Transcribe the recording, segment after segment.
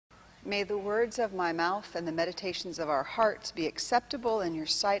May the words of my mouth and the meditations of our hearts be acceptable in your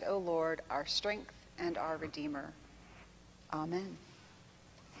sight, O Lord, our strength and our Redeemer. Amen.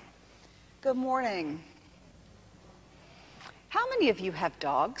 Good morning. How many of you have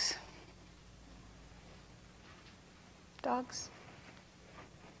dogs? Dogs?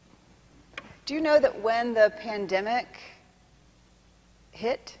 Do you know that when the pandemic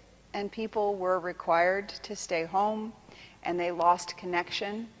hit and people were required to stay home and they lost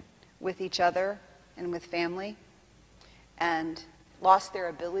connection with each other and with family and lost their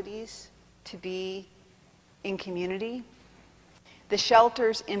abilities to be in community, the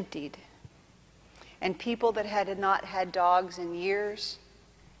shelters emptied, and people that had not had dogs in years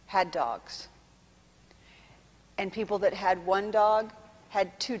had dogs, and people that had one dog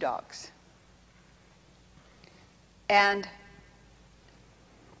had two dogs. And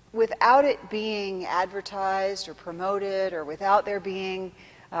without it being advertised or promoted, or without there being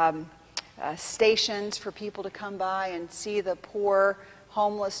stations for people to come by and see the poor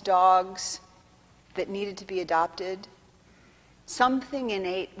homeless dogs that needed to be adopted, something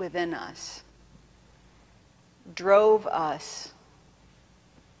innate within us drove us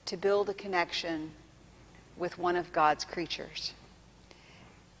to build a connection with one of God's creatures.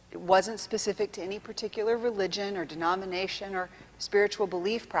 It wasn't specific to any particular religion or denomination or spiritual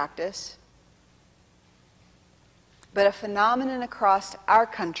belief practice, but a phenomenon across our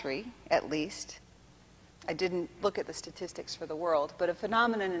country, at least. I didn't look at the statistics for the world, but a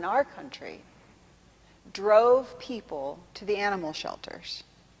phenomenon in our country drove people to the animal shelters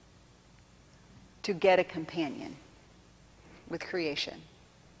to get a companion with creation.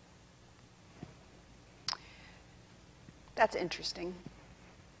 That's interesting.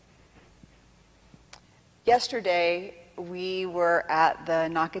 Yesterday, we were at the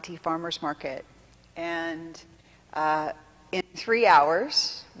Nocatee Farmers Market, and in 3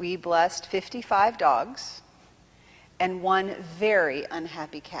 hours, we blessed 55 dogs and one very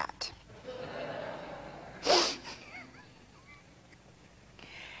unhappy cat.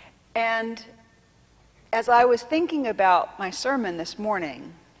 And as I was thinking about my sermon this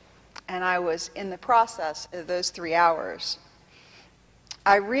morning, and I was in the process of those 3 hours,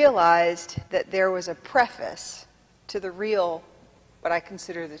 I realized that there was a preface to the real, what I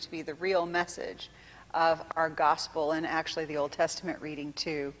consider to be the real message of our gospel, and actually the Old Testament reading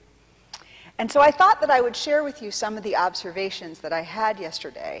too. And so I thought that I would share with you some of the observations that I had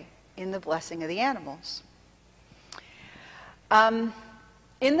yesterday in the blessing of the animals.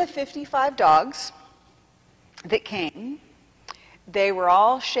 In the 55 dogs that came, they were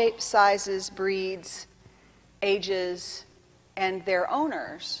all shapes, sizes, breeds, ages, and their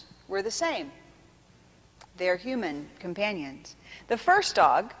owners were the same. They're human companions. The first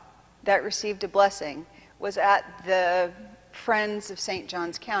dog that received a blessing was at the Friends of St.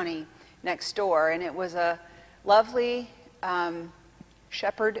 Johns County next door, and it was a lovely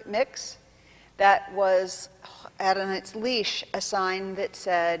shepherd mix that was had on its leash a sign that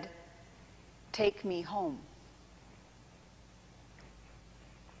said, "Take me home."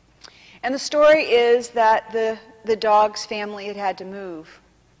 And the story is that the dog's family had to move,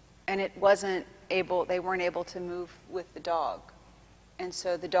 and they weren't able to move with the dog. And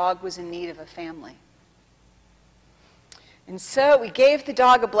so the dog was in need of a family. And so we gave the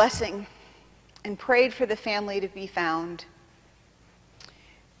dog a blessing and prayed for the family to be found.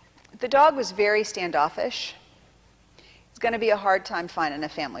 The dog was very standoffish. It's going to be a hard time finding a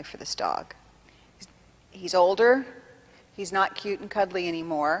family for this dog. He's older, he's not cute and cuddly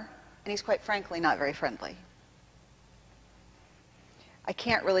anymore, and he's quite frankly not very friendly. I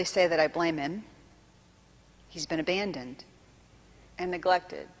can't really say that I blame him. He's been abandoned and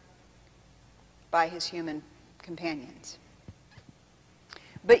neglected by his human companions.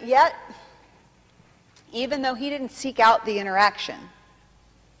 But yet, even though he didn't seek out the interaction,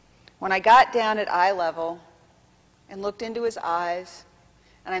 when I got down at eye level and looked into his eyes,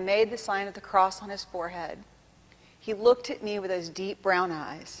 and I made the sign of the cross on his forehead, he looked at me with those deep brown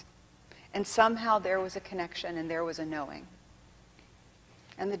eyes, and somehow there was a connection and there was a knowing.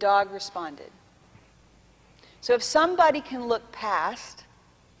 And the dog responded. So if somebody can look past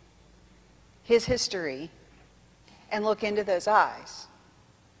his history and look into those eyes,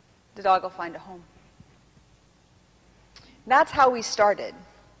 the dog will find a home. That's how we started.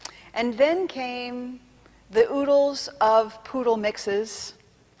 And then came the oodles of poodle mixes,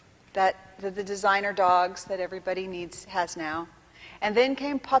 that the designer dogs that everybody has now. And then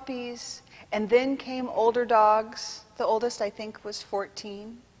came puppies, and then came older dogs. The oldest, I think, was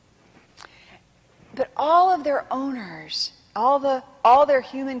 14. But all of their owners, all their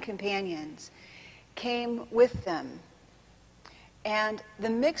human companions came with them. And the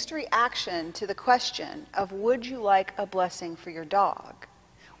mixed reaction to the question of would you like a blessing for your dog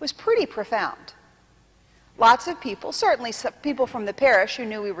was pretty profound. Lots of people, certainly some people from the parish who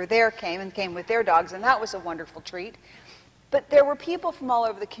knew we were there came with their dogs, and that was a wonderful treat. But there were people from all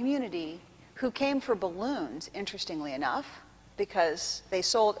over the community who came for balloons, interestingly enough, because we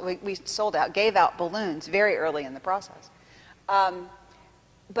sold out, gave out balloons very early in the process.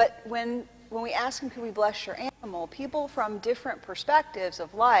 But when we asked them, could we bless your animal, people from different perspectives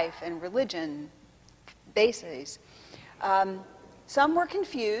of life and religion bases, some were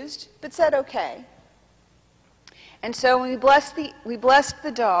confused, but said okay. And so when we blessed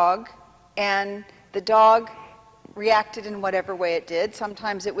the dog, and the dog reacted in whatever way it did.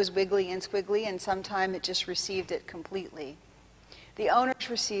 Sometimes it was wiggly and squiggly, and sometimes it just received it completely. The owners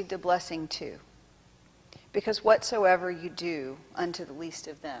received a blessing too. Because whatsoever you do unto the least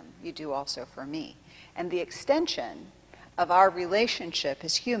of them, you do also for me. And the extension of our relationship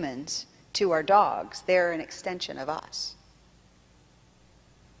as humans to our dogs, they're an extension of us.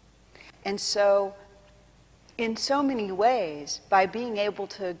 And so, in so many ways, by being able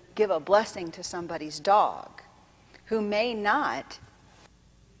to give a blessing to somebody's dog, who may not be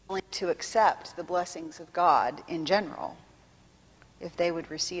willing to accept the blessings of God in general, if they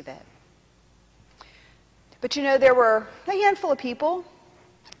would receive it. But you know, there were a handful of people,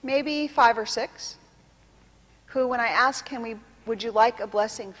 maybe 5 or 6, who when I asked, would you like a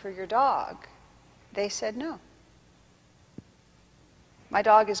blessing for your dog? They said no. My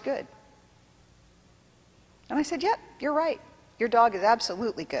dog is good. And I said, yep, you're right. Your dog is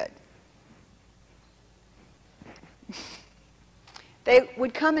absolutely good. They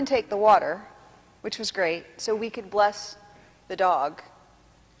would come and take the water, which was great, so we could bless the dog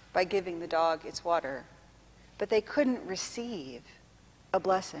by giving the dog its water. But they couldn't receive a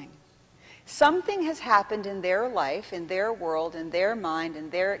blessing. Something has happened in their life, in their world, in their mind, in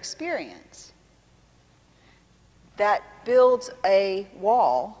their experience that builds a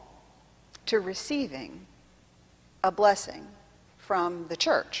wall to receiving a blessing from the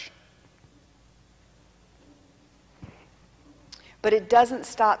church. But it doesn't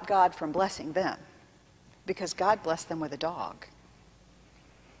stop God from blessing them, because God blessed them with a dog.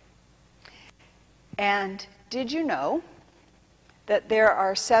 And did you know that there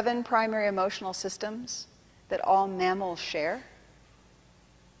are 7 primary emotional systems that all mammals share?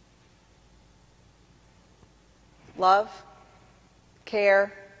 Love,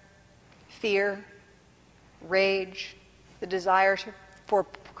 care, fear, rage, the desire for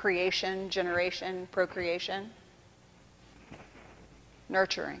creation, generation, procreation,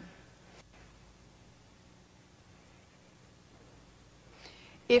 nurturing.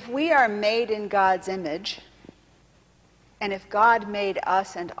 If we are made in God's image, and if God made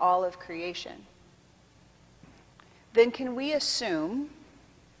us and all of creation, then can we assume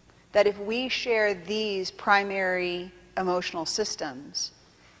that if we share these primary emotional systems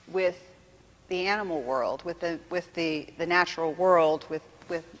with the animal world, with the natural world,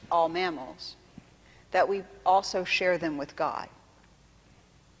 with all mammals, that we also share them with God?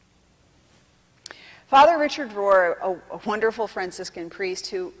 Father Richard Rohr, a wonderful Franciscan priest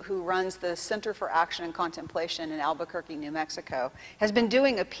who runs the Center for Action and Contemplation in Albuquerque, New Mexico, has been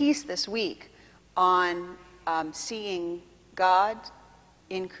doing a piece this week on seeing God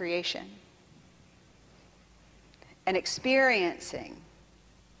in creation and experiencing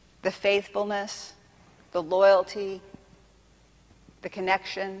the faithfulness, the loyalty, the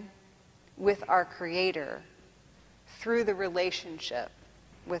connection with our Creator through the relationship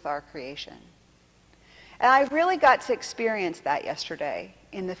with our creation. And I really got to experience that yesterday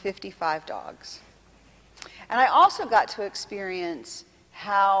in the 55 dogs. And I also got to experience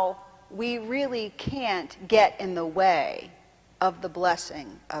how we really can't get in the way of the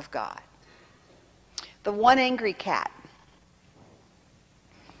blessing of God. The one angry cat,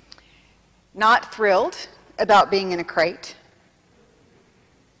 not thrilled about being in a crate,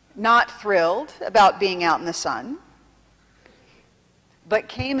 not thrilled about being out in the sun, but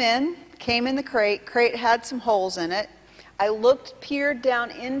came in the crate had some holes in it. I peered down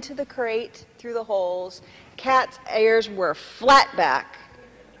into the crate through the holes. Cat's ears were flat back,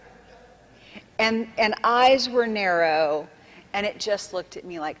 and eyes were narrow, and it just looked at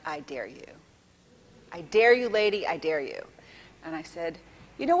me like, I dare you. I dare you, lady, I dare you. And I said,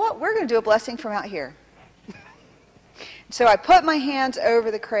 you know what, we're going to do a blessing from out here. So I put my hands over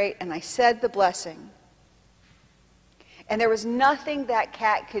the crate, and I said the blessing. And there was nothing that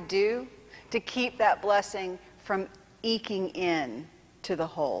cat could do to keep that blessing from eking in to the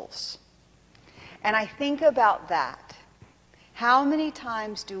holes. And I think about that. How many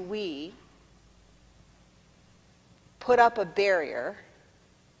times do we put up a barrier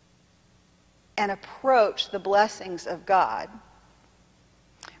and approach the blessings of God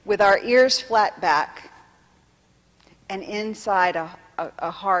with our ears flat back and inside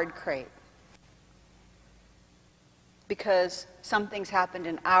a hard crate. Because something's happened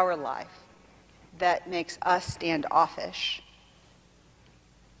in our life that makes us standoffish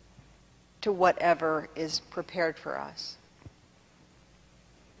to whatever is prepared for us.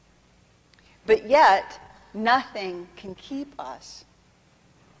 But yet, nothing can keep us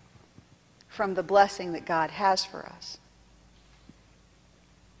from the blessing that God has for us.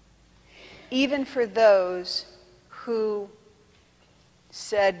 Even for those who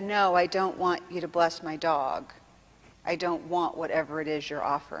said, no, I don't want you to bless my dog. I don't want whatever it is you're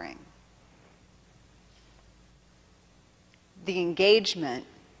offering. The engagement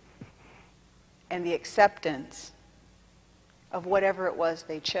and the acceptance of whatever it was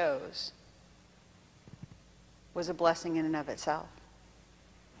they chose was a blessing in and of itself.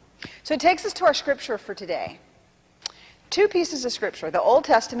 So it takes us to our scripture for today. Two pieces of scripture, the Old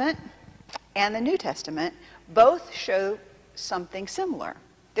Testament and the New Testament, both show something similar.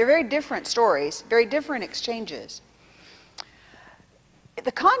 They're very different stories, very different exchanges.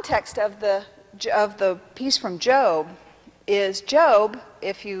 The context of the piece from Job is Job,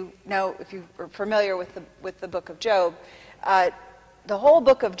 if you're familiar with the book of Job, the whole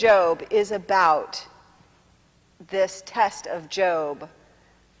book of Job is about this test of Job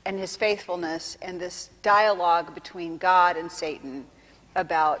and his faithfulness and this dialogue between God and Satan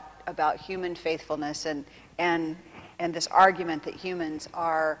about human faithfulness and this argument that humans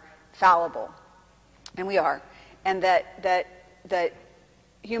are fallible, and we are, and that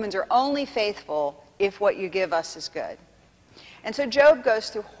humans are only faithful if what you give us is good. And so Job goes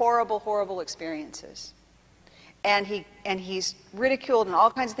through horrible, horrible experiences. And he's ridiculed and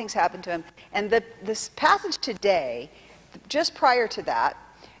all kinds of things happen to him. And this passage today, just prior to that,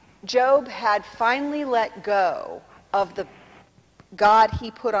 Job had finally let go of the God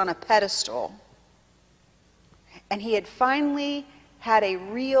he put on a pedestal. And he had finally had a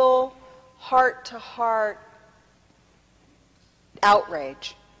real heart-to-heart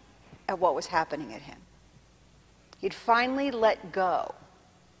outrage at what was happening at him. He'd finally let go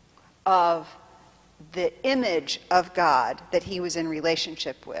of the image of God that he was in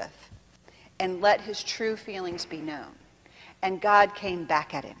relationship with and let his true feelings be known. And God came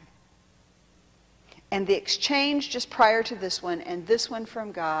back at him. And the exchange just prior to this one and this one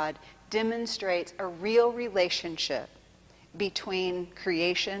from God demonstrates a real relationship between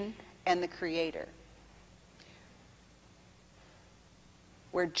creation and the Creator.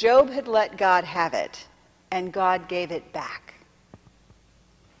 Where Job had let God have it, and God gave it back.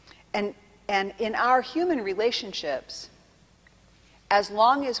 And in our human relationships, as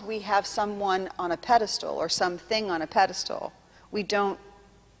long as we have someone on a pedestal or something on a pedestal, we don't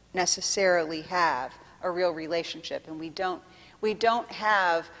necessarily have a real relationship, and we don't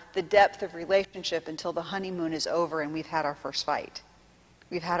have the depth of relationship until the honeymoon is over and we've had our first fight.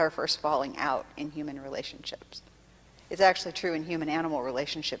 We've had our first falling out in human relationships. It's actually true in human-animal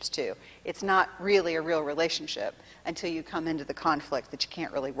relationships too. It's not really a real relationship until you come into the conflict that you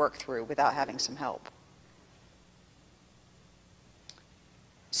can't really work through without having some help.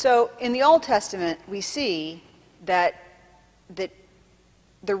 So in the Old Testament, we see that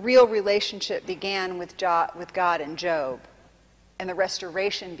the real relationship began with God and Job, and the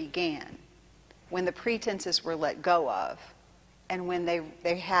restoration began when the pretenses were let go of and when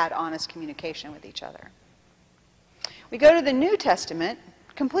they had honest communication with each other. We go to the New Testament,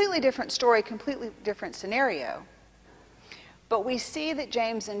 completely different story, completely different scenario. But we see that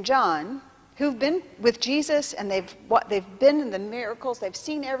James and John, who've been with Jesus and they've been in the miracles, they've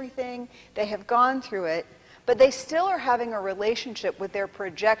seen everything, they have gone through it, but they still are having a relationship with their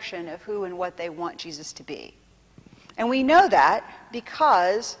projection of who and what they want Jesus to be. And we know that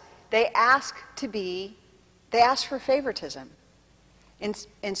because they ask for favoritism.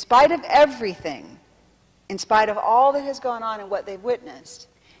 In spite of everything, in spite of all that has gone on and what they've witnessed,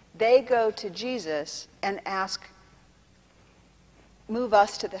 they go to Jesus and ask, move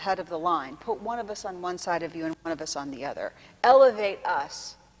us to the head of the line. Put one of us on one side of you and one of us on the other. Elevate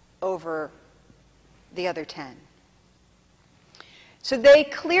us over the other 10. So they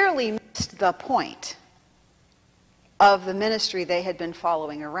clearly missed the point of the ministry they had been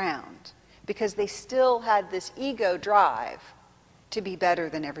following around because they still had this ego drive to be better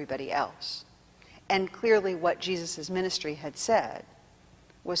than everybody else. And clearly what Jesus' ministry had said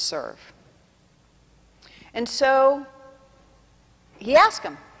was serve. And so he asked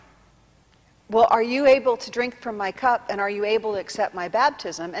them, well, are you able to drink from my cup, and are you able to accept my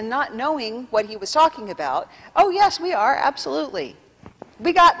baptism? And not knowing what he was talking about, oh yes, we are, absolutely.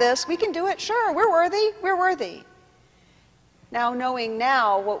 We got this, we can do it, sure, we're worthy. Now, knowing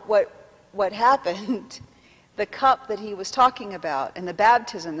now what happened, the cup that he was talking about and the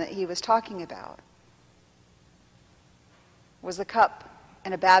baptism that he was talking about was the cup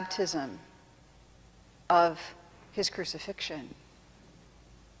and a baptism of his crucifixion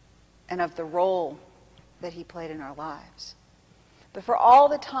and of the role that he played in our lives. But for all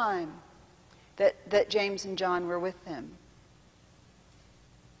the time that James and John were with him,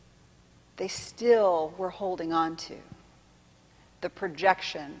 they still were holding on to the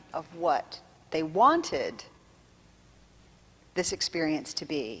projection of what they wanted this experience to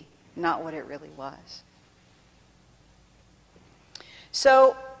be, not what it really was.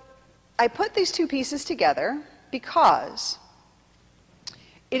 So I put these two pieces together because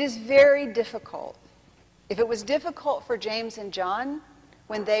it is very difficult. If it was difficult for James and John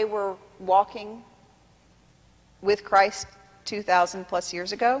when they were walking with Christ 2,000 plus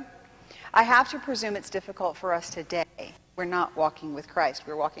years ago, I have to presume it's difficult for us today. We're not walking with Christ.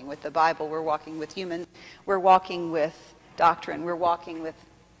 We're walking with the Bible. We're walking with humans. We're walking with doctrine. We're walking with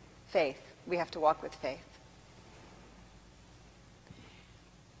faith. We have to walk with faith.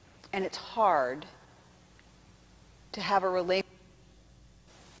 And it's hard to have a relationship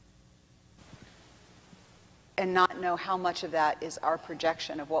and not know how much of that is our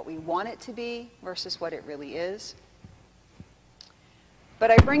projection of what we want it to be versus what it really is.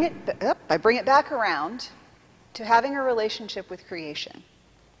 But I bring it back around to having a relationship with creation.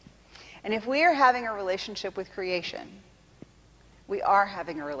 And if we are having a relationship with creation, we are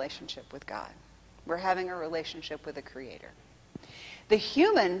having a relationship with God. We're having a relationship with the Creator. The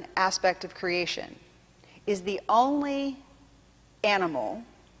human aspect of creation is the only animal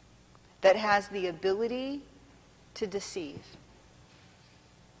that has the ability to deceive.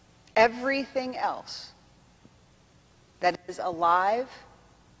 Everything else that is alive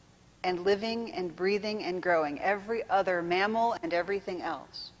and living and breathing and growing, every other mammal and everything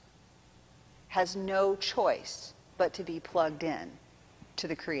else, has no choice but to be plugged in to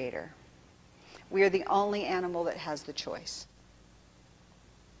the Creator. We are the only animal that has the choice.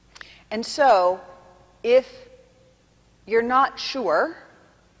 And so, if you're not sure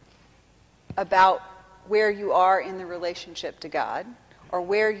about where you are in the relationship to God, or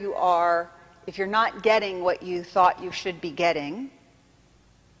where you are, if you're not getting what you thought you should be getting,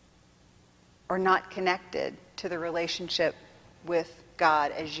 or not connected to the relationship with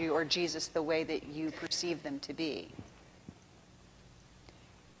God as you, or Jesus the way that you perceive them to be,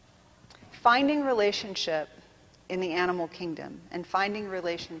 finding relationship in the animal kingdom and finding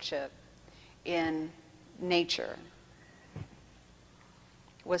relationship in nature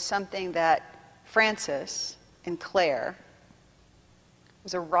was something that Francis and Claire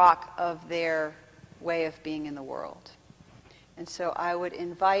was a rock of their way of being in the world. And so I would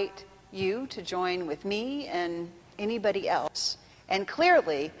invite you to join with me and anybody else, and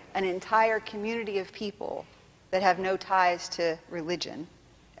clearly an entire community of people that have no ties to religion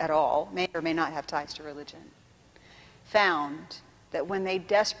at all, may or may not have ties to religion, found that when they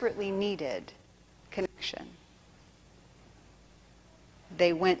desperately needed connection,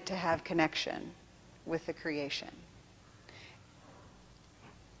 they went to have connection with the creation.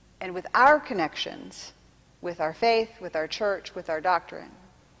 And with our connections, with our faith, with our church, with our doctrine,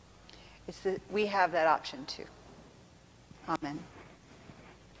 it's that we have that option too. Amen.